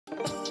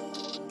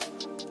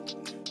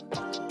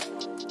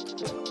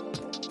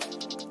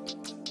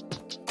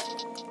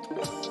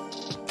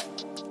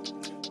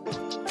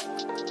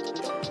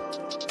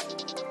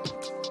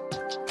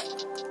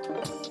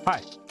Hi,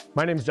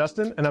 my name is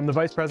Justin, and I'm the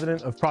Vice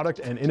President of Product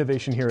and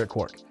Innovation here at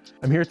Quark.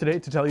 I'm here today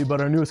to tell you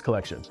about our newest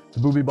collection, the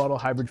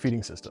BuubiBottle Hybrid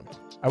Feeding System.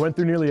 I went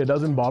through nearly a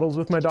dozen bottles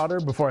with my daughter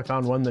before I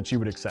found one that she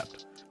would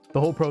accept. The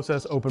whole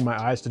process opened my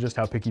eyes to just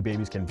how picky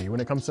babies can be when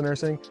it comes to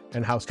nursing,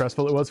 and how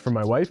stressful it was for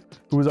my wife,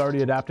 who was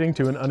already adapting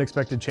to an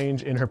unexpected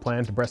change in her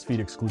plan to breastfeed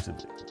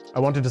exclusively.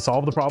 I wanted to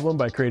solve the problem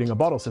by creating a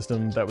bottle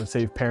system that would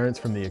save parents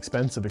from the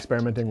expense of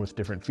experimenting with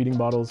different feeding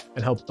bottles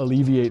and help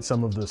alleviate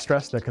some of the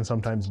stress that can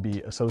sometimes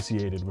be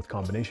associated with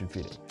combination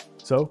feeding.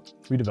 So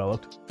we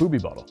developed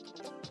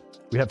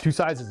BuubiBottle. We have two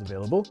sizes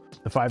available,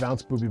 the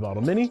 5-ounce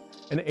BuubiBottle Mini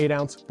and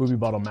 8-ounce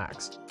BuubiBottle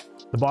Max.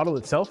 The bottle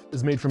itself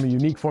is made from a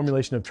unique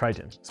formulation of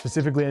Triton,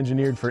 specifically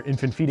engineered for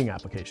infant feeding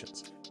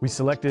applications. We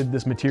selected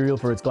this material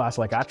for its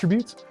glass-like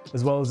attributes,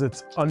 as well as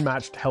its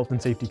unmatched health and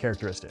safety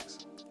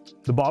characteristics.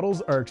 The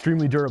bottles are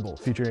extremely durable,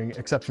 featuring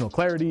exceptional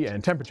clarity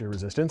and temperature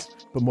resistance,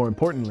 but more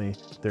importantly,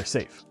 they're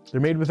safe.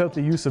 They're made without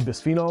the use of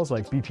bisphenols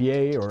like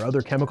BPA or other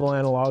chemical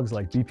analogs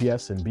like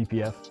BPS and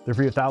BPF. They're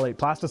free of phthalate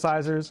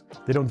plasticizers,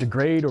 they don't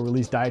degrade or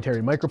release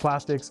dietary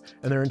microplastics,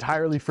 and they're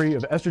entirely free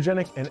of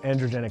estrogenic and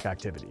androgenic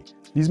activity.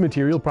 These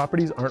material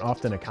properties aren't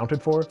often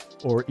accounted for,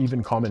 or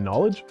even common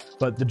knowledge,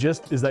 but the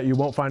gist is that you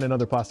won't find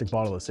another plastic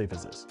bottle as safe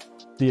as this.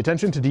 The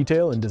attention to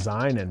detail in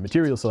design and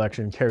material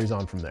selection carries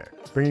on from there,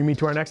 bringing me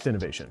to our next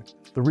innovation,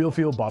 the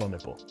RealFeel bottle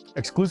nipple.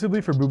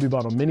 Exclusively for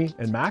BuubiBottle Mini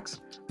and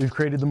Max, we've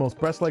created the most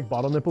breast-like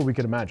bottle nipple we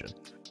could imagine.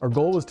 Our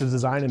goal was to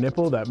design a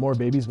nipple that more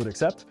babies would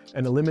accept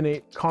and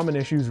eliminate common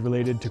issues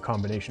related to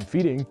combination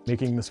feeding,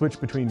 making the switch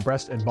between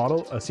breast and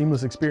bottle a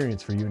seamless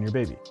experience for you and your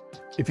baby.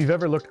 If you've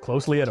ever looked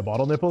closely at a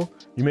bottle nipple,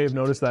 you may have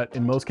noticed that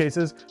in most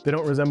cases, they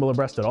don't resemble a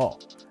breast at all.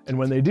 And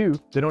when they do,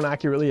 they don't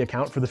accurately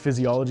account for the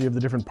physiology of the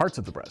different parts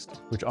of the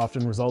breast, which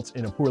often results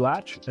in a poor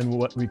latch and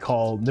what we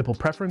call nipple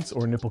preference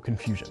or nipple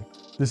confusion.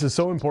 This is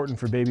so important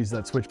for babies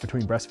that switch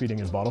between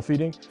breastfeeding and bottle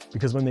feeding,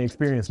 because when they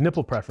experience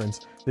nipple preference,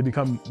 they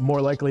become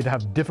more likely to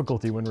have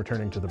difficulty when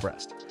returning to the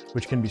breast,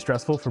 which can be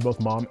stressful for both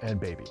mom and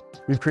baby.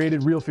 We've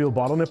created RealFeel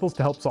bottle nipples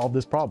to help solve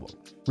this problem.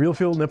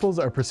 RealFeel nipples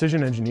are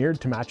precision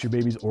engineered to match your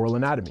baby's oral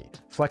anatomy,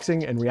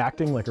 flexing and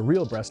reacting like a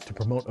real breast to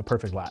promote a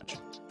perfect latch.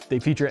 They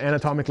feature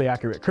anatomically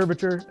accurate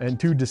curvature and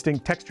two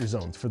distinct texture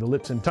zones for the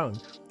lips and tongue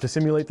to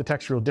simulate the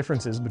textural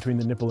differences between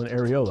the nipple and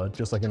areola,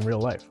 just like in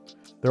real life.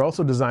 They're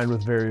also designed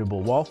with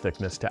variable wall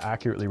thickness to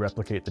accurately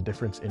replicate the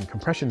difference in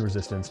compression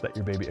resistance that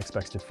your baby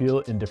expects to feel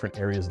in different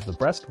areas of the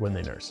breast when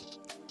they nurse.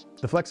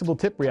 The flexible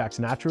tip reacts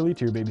naturally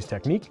to your baby's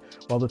technique,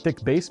 while the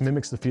thick base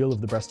mimics the feel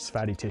of the breast's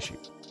fatty tissue.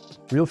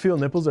 RealFeel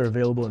nipples are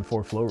available in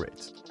 4 flow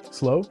rates: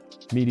 slow,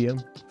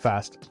 medium,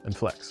 fast, and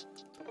flex.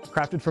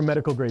 Crafted from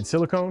medical-grade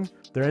silicone,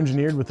 they're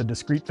engineered with a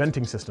discrete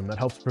venting system that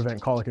helps prevent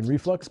colic and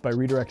reflux by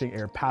redirecting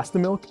air past the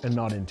milk and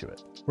not into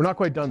it. We're not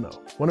quite done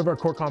though. One of our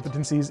core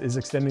competencies is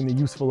extending the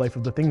useful life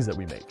of the things that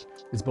we make.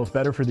 It's both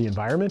better for the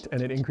environment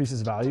and it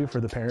increases value for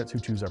the parents who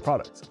choose our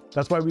products.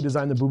 That's why we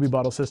designed the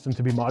BuubiBottle system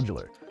to be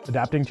modular,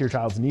 adapting to your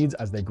child's needs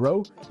as they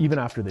grow, even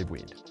after they've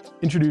weaned.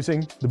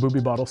 Introducing the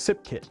BuubiBottle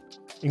SipKit.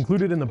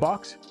 Included in the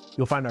box,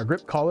 you'll find our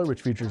grip collar,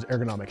 which features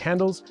ergonomic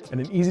handles, and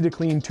an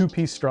easy-to-clean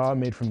 2-piece straw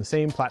made from the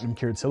same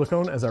platinum-cured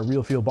silicone as our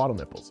RealFeel bottle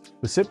nipples.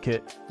 With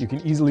SipKit, you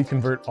can easily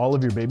convert all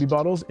of your baby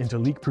bottles into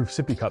leak-proof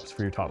sippy cups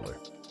for your toddler.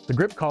 The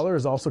grip collar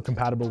is also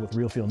compatible with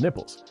RealFeel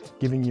nipples,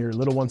 giving your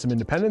little one some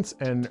independence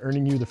and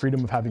earning you the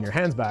freedom of having your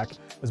hands back,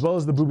 as well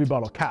as the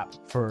BuubiBottle cap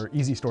for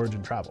easy storage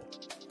and travel.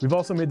 We've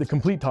also made the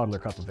complete toddler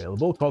cup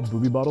available, called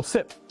BuubiBottle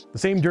Sip. The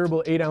same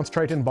durable 8-ounce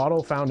Triton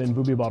bottle found in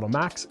BuubiBottle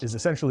Max is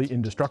essentially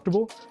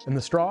indestructible, and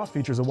the straw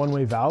features a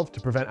one-way valve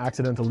to prevent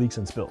accidental leaks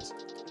and spills.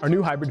 Our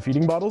new hybrid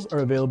feeding bottles are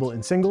available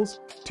in singles,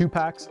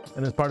 2-packs,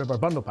 and as part of our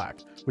bundle pack,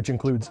 which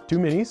includes 2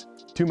 minis,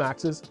 2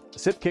 maxes, a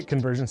SipKit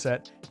conversion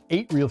set,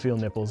 8 RealFeel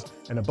nipples,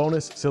 and a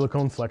bonus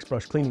silicone flex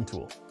brush cleaning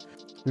tool.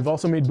 We've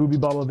also made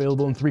BuubiBottle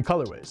available in 3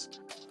 colorways: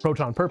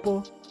 Proton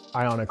Purple,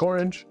 Ionic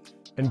Orange,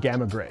 and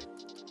Gamma Gray.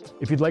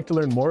 If you'd like to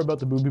learn more about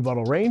the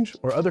BuubiBottle range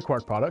or other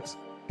Quark products,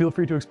 feel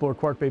free to explore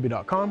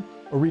quarkbaby.com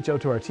or reach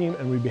out to our team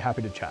and we'd be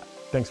happy to chat.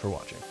 Thanks for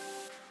watching.